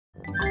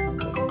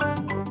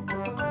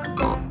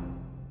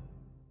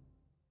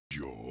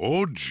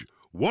George,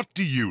 what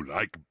do you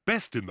like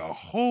best in the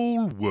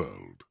whole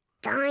world?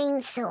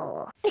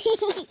 Dinosaur.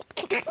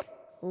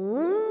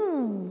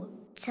 Ooh,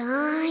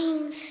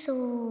 dinosaur.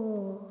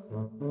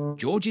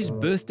 George's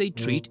birthday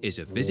treat is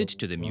a visit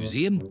to the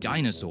museum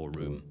dinosaur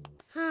room.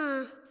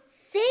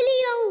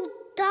 Silly old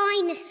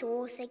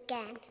dinosaurs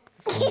again.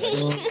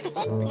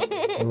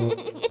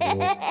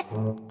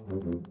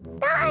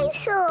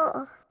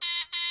 Dinosaur.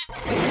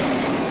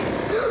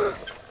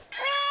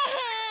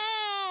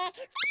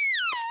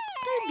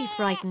 Don't be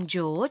frightened,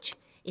 George.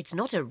 It's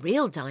not a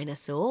real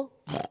dinosaur.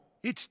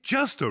 It's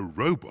just a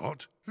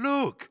robot.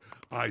 Look,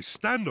 I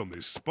stand on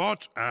this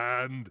spot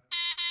and...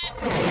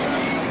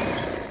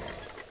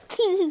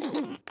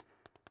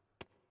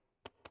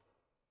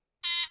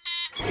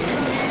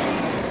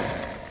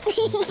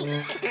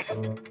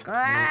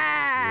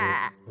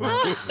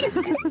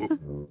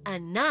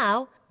 And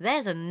now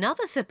there's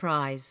another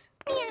surprise.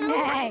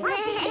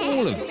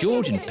 All of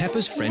George and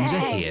Peppa's friends are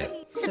here.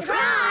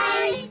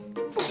 Surprise!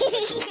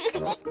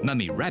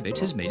 Mummy Rabbit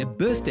has made a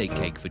birthday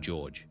cake for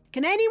George.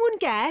 Can anyone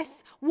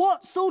guess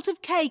what sort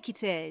of cake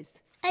it is?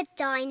 A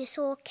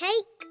dinosaur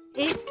cake.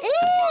 It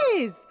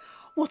is!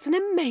 What an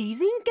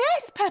amazing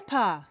guess,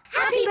 Peppa!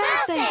 Happy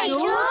birthday,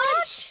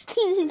 George!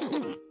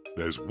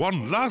 There's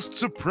one last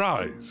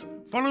surprise.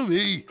 Follow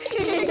me.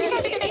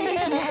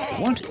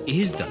 What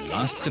is the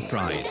last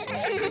surprise?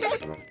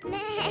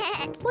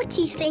 What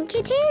do you think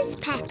it is,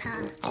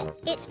 Peppa?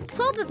 It's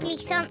probably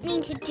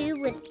something to do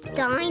with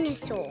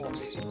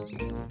dinosaurs.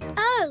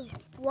 Oh,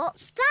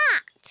 what's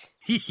that?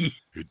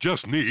 It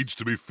just needs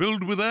to be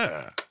filled with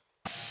air.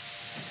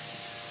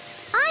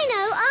 I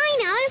know.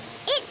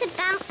 It's a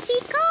bouncy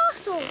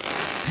castle.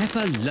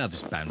 Peppa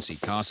loves bouncy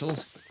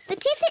castles.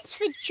 But if it's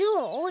for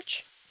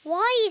George,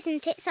 why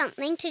isn't it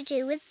something to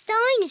do with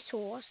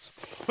dinosaurs?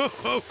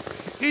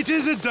 It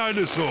is a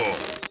dinosaur.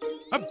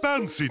 A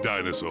bouncy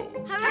dinosaur.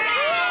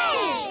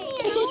 Hooray!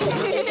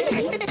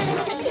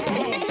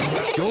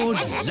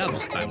 George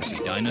loves bouncy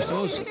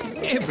dinosaurs.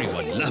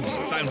 Everyone loves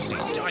bouncy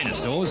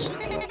dinosaurs.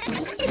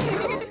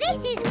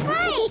 This is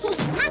great!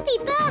 Happy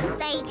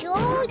birthday,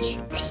 George!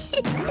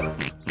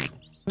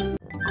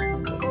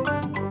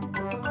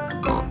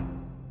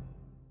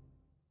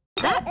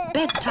 That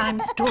bedtime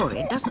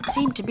story doesn't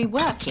seem to be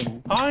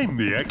working. I'm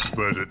the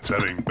expert at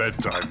telling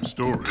bedtime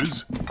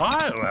stories.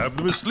 I'll have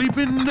them asleep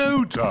in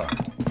no time.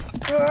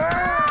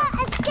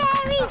 A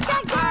scary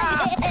dragon!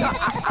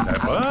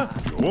 Peppa,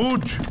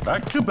 George,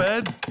 back to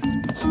bed.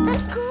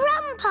 But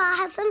Grandpa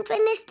hasn't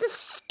finished the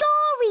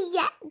story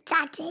yet,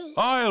 Daddy.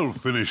 I'll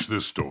finish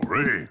the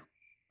story.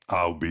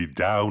 I'll be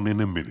down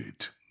in a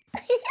minute.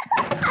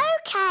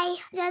 OK,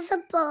 there's a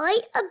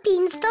boy, a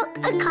beanstalk,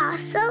 a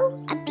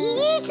castle, a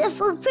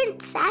beautiful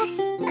princess,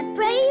 a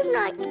brave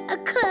knight, a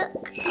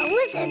cook, a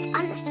wizard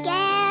and a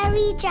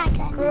scary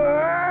dragon.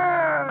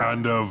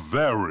 And a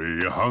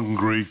very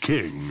hungry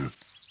king.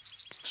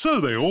 So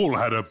they all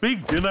had a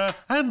big dinner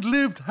and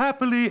lived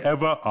happily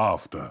ever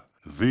after.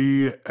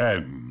 The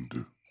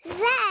end. Then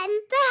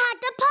they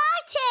had a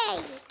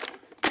party.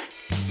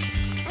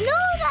 And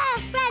all their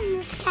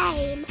friends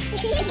came.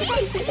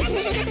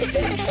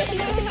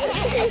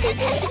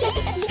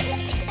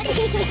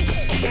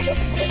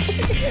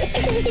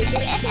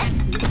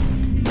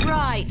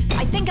 Right,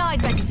 I think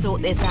I'd better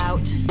sort this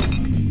out.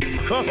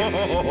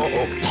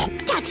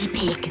 Daddy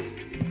Pig.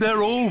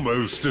 They're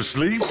almost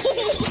asleep.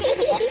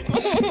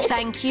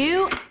 Thank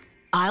you.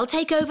 I'll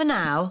take over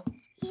now.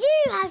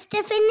 You have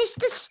to finish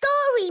the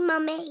story,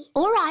 Mummy.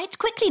 All right,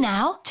 quickly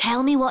now.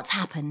 Tell me what's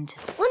happened.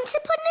 Once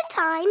upon a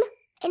time,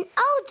 in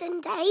olden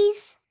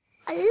days,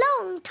 a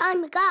long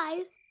time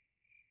ago.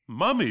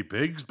 Mummy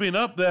Pig's been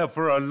up there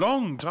for a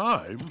long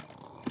time.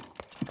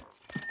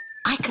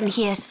 I can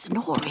hear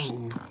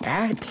snoring.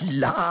 At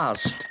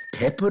last,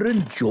 Peppa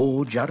and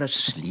George are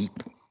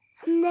asleep.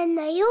 And then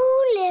they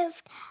all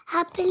lived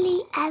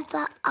happily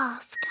ever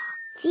after.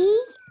 The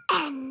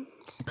end.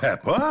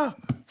 Peppa?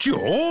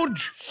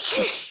 George?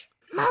 Shush!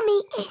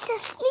 Mummy is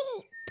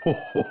asleep.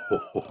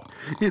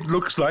 It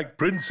looks like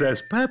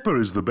Princess Peppa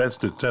is the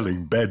best at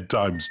telling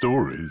bedtime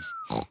stories.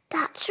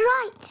 That's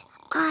right.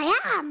 I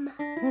am.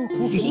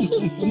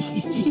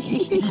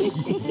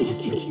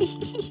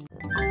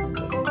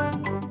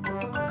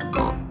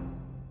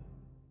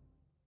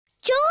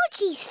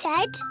 Georgie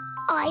said,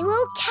 I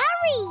will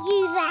carry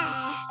you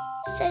there.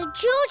 So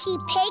Georgie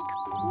Pig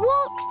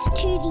walked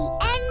to the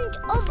end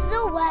of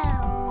the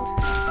world.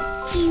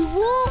 He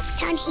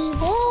walked and he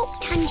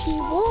walked and he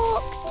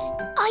walked.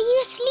 Are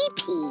you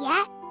sleepy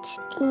yet?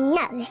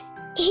 No.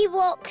 He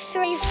walked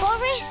through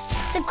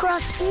forests,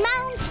 across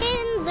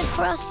mountains,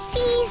 across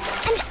seas.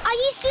 And are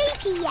you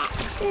sleepy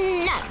yet?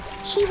 No.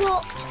 He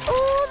walked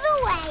all the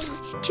way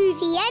to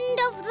the end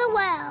of the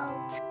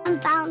world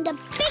and found a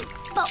big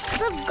box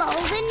of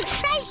golden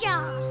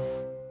treasure.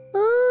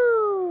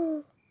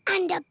 Ooh.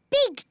 And a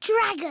big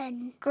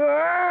dragon.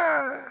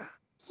 Grrr.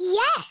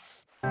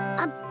 Yes,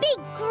 a big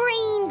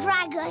green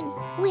dragon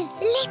with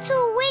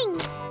little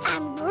wings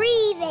and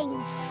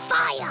breathing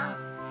fire.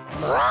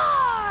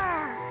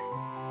 Roar!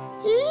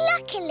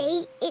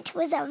 Luckily, it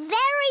was a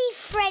very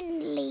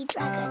friendly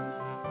dragon.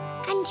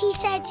 And he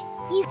said,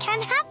 you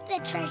can have the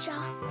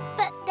treasure.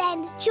 But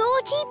then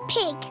Georgie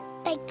Pig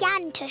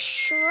began to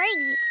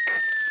shrink.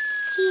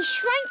 He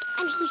shrank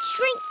and he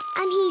shrinked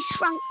and he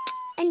shrunk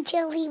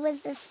until he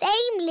was the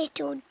same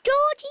little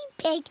Georgie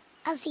Pig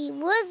as he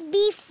was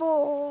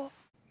before.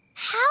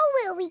 How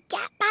will we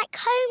get back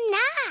home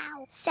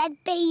now?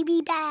 Said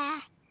Baby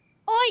Bear.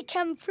 I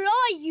can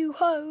fly you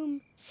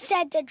home,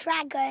 said the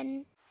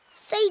dragon.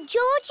 So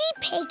Georgie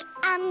Pig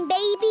and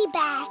Baby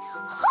Bear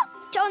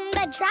hopped on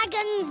the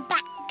dragon's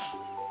back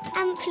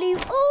and flew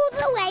all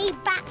the way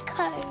back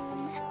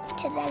home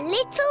to the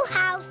little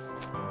house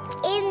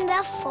in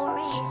the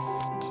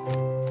forest.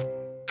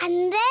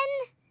 And then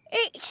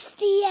it's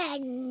the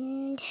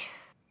end.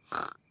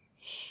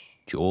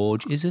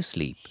 George is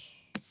asleep.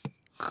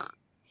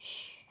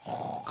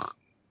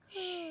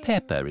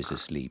 Peppa is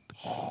asleep.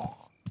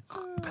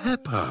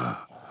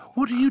 Peppa,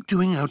 what are you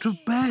doing out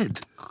of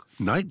bed?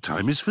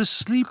 Night-time is for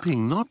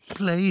sleeping, not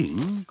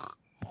playing.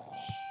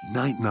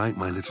 Night-night,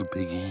 my little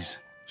piggies.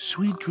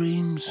 Sweet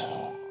dreams.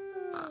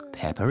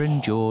 Peppa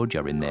and George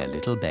are in their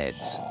little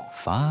beds,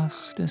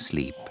 fast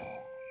asleep.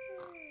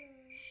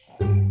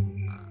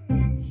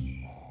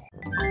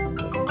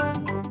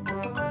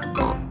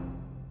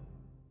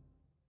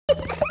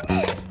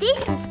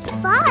 This is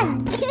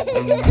fun.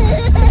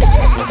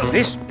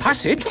 This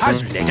passage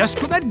has led us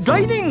to the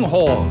dining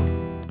hall.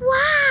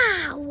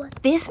 Wow!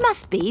 This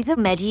must be the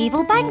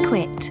medieval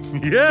banquet.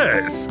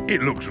 Yes,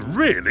 it looks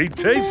really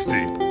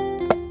tasty.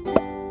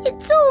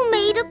 It's all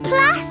made of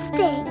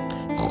plastic.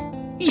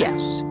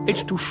 Yes,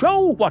 it's to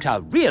show what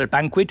a real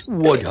banquet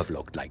would have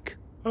looked like.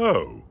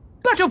 Oh.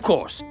 But of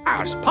course,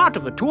 as part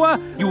of the tour,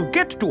 you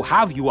get to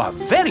have your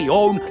very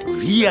own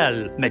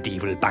real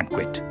medieval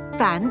banquet.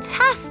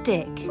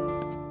 Fantastic.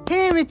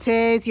 Here it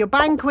is, your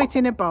banquet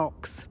in a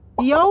box.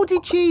 The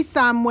oldie cheese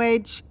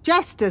sandwich,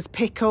 jester's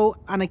pickle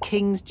and a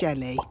king's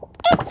jelly.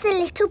 It's a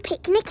little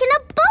picnic in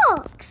a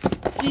box.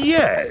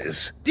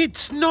 Yes,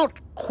 it's not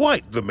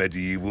quite the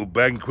medieval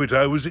banquet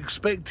I was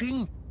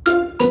expecting.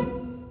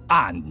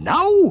 And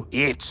now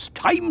it's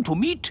time to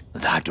meet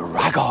the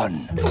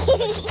dragon.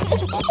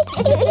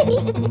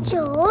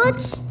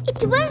 George,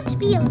 it won't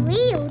be a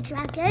real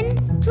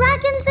dragon.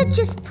 Dragons are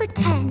just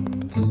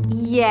pretend.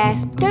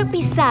 Yes, don't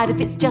be sad if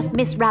it's just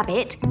Miss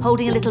Rabbit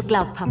holding a little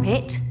glove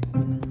puppet.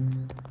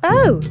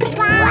 Oh!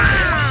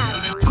 Wow!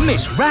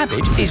 Miss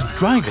Rabbit is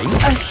driving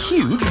a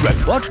huge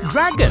robot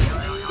dragon.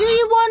 Do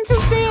you want to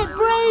see it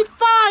breathe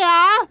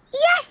fire?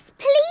 Yes,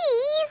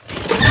 please!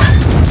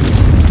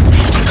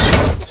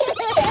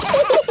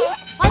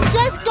 I'm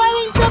just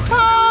going to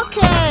park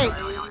it.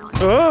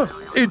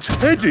 It's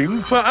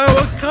heading for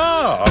our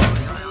car.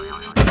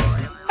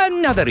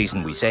 Another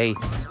reason we say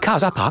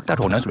cars are parked at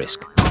owner's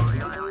risk.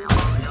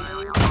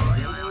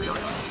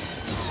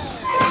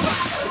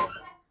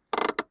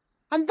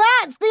 And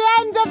that's the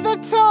end of the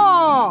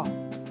tour.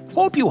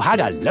 Hope you had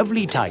a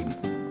lovely time.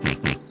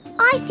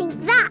 I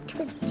think that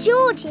was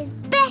George's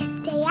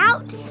best day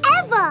out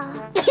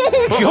ever.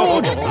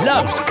 George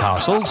loves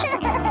castles.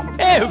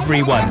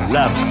 Everyone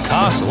loves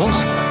castles.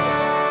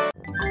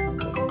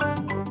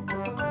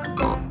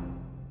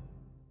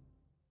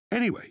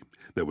 Anyway,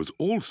 there was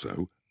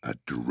also a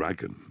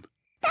dragon.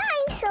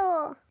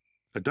 Dinosaur.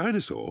 A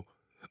dinosaur?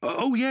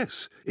 Oh,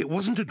 yes, it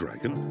wasn't a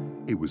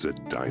dragon. It was a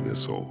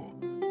dinosaur.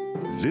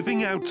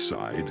 Living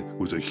outside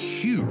was a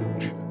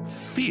huge,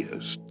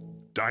 fierce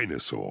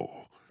dinosaur.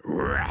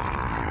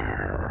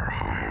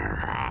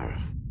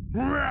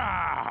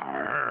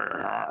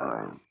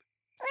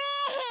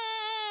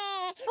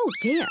 Oh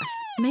dear,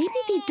 maybe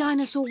the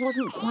dinosaur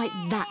wasn't quite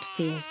that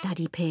fierce,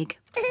 Daddy Pig.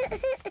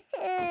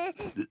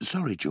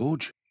 Sorry,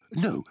 George.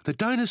 No, the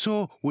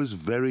dinosaur was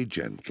very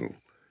gentle.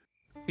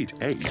 It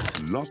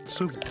ate lots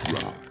of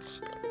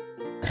grass.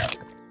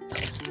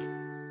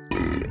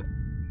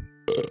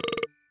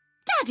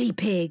 Daddy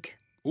Pig!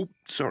 Oh,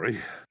 sorry.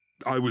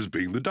 I was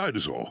being the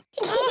dinosaur.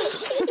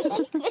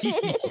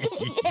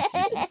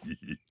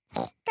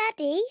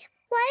 Daddy,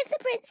 why is the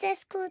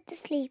princess called the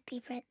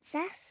Sleepy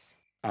Princess?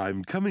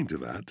 I'm coming to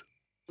that.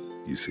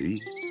 You see,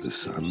 the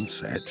sun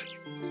set,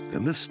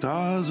 then the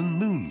stars and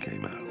moon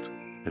came out,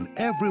 and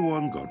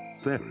everyone got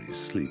very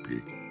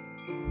sleepy.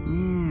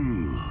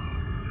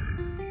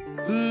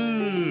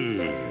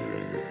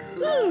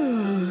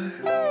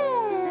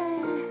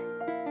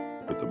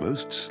 But the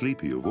most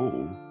sleepy of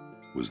all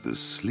was the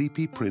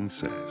Sleepy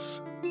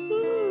Princess.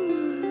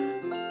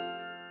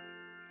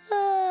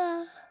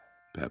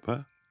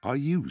 Peppa, are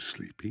you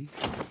sleepy?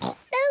 No,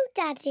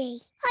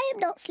 Daddy. I am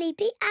not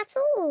sleepy at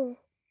all.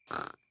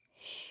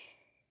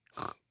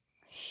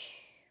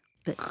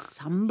 But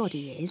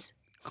somebody is.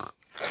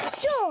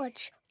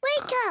 George,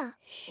 wake up.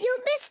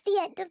 You'll miss the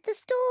end of the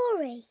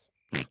story.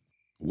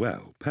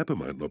 Well, Peppa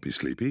might not be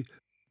sleepy,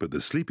 but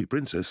the Sleepy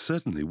Princess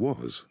certainly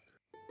was.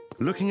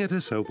 Looking at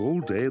herself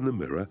all day in the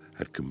mirror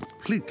had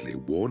completely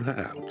worn her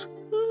out.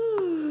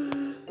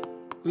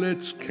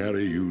 Let's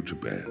carry you to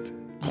bed.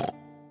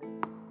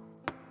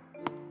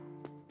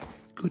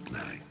 Good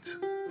night.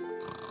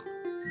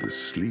 The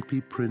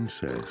sleepy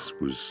princess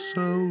was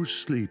so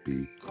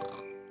sleepy,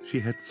 she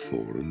had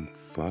fallen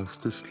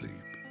fast asleep.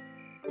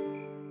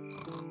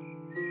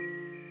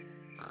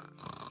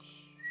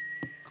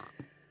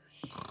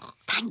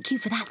 Thank you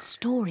for that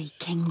story,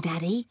 King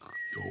Daddy.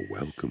 You're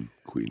welcome,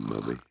 Queen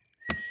Mummy.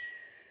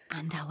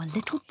 And our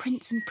little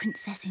prince and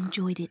princess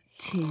enjoyed it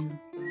too.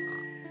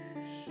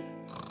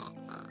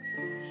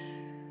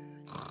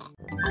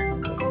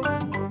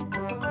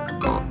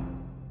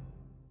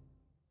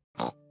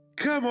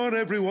 Come on,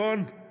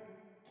 everyone.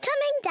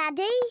 Coming,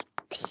 Daddy.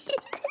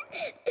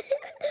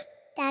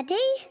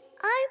 Daddy,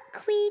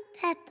 I'm Queen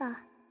Peppa.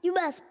 You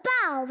must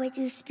bow when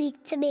you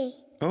speak to me.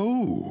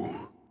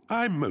 Oh,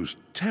 I'm most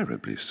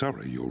terribly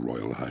sorry, Your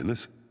Royal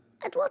Highness.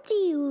 And what do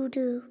you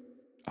do?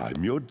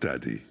 I'm your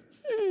daddy.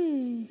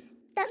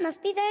 That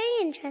must be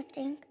very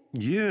interesting.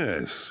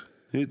 Yes,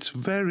 it's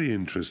very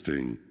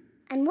interesting.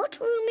 And what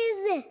room is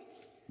this?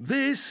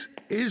 This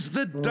is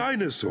the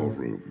dinosaur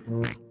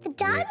room. The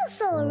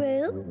dinosaur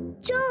room?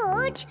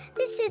 George,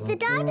 this is the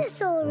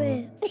dinosaur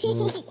room.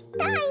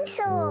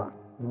 Dinosaur!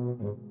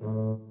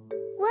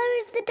 Where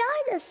is the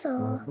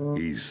dinosaur?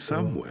 He's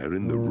somewhere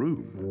in the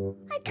room.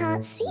 I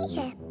can't see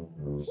him.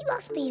 He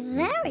must be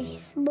very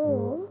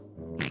small.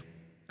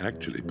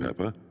 Actually,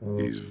 Peppa,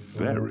 he's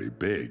very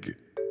big.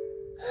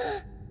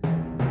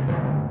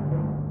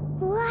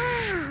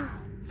 Wow!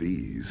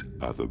 These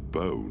are the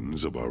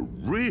bones of a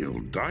real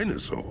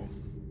dinosaur.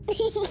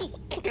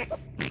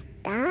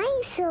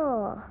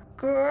 Dinosaur!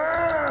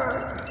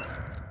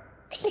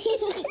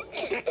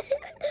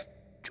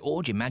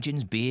 George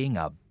imagines being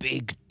a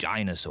big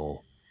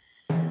dinosaur.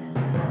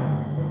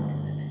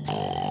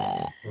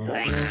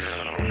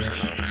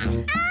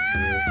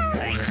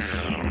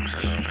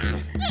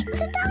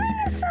 It's a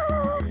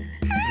dinosaur!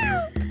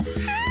 Help!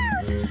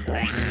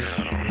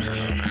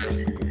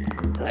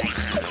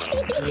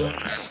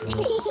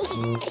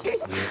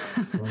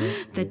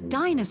 The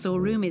dinosaur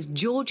room is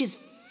George's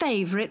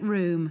favourite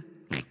room.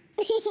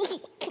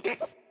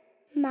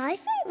 My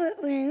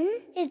favourite room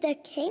is the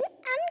King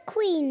and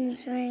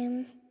Queen's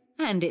room.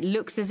 And it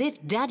looks as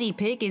if Daddy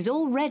Pig is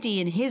already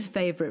in his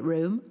favourite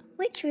room.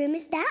 Which room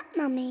is that,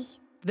 Mummy?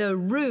 The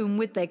room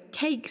with the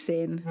cakes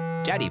in.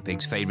 Daddy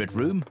Pig's favourite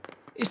room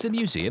is the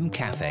museum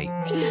cafe.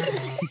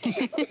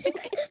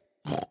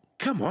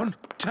 Come on,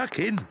 tuck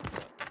in.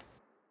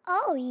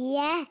 Oh,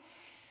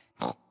 yes.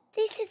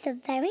 This is a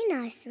very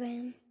nice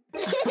room.